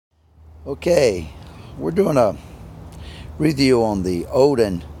Okay, we're doing a review on the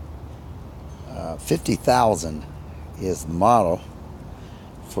Odin 50,000 is the model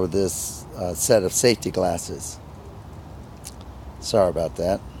for this set of safety glasses. Sorry about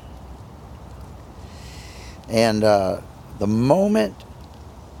that. And the moment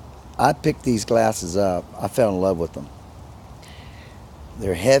I picked these glasses up, I fell in love with them.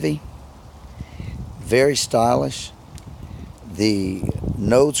 They're heavy, very stylish. The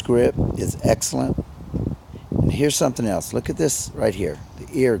nose grip is excellent. And here's something else. Look at this right here,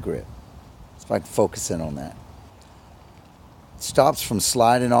 the ear grip. See if I can focus in on that. It stops from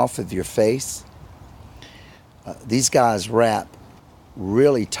sliding off of your face. These guys wrap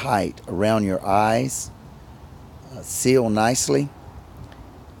really tight around your eyes, seal nicely,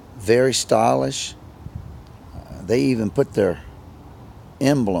 very stylish. They even put their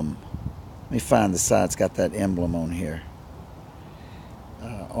emblem. Let me find the side. It's got that emblem on here.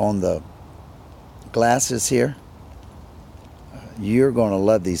 On the glasses here. You're going to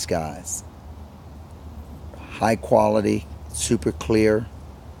love these guys. High quality, super clear.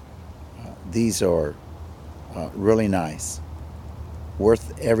 These are really nice.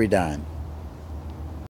 Worth every dime.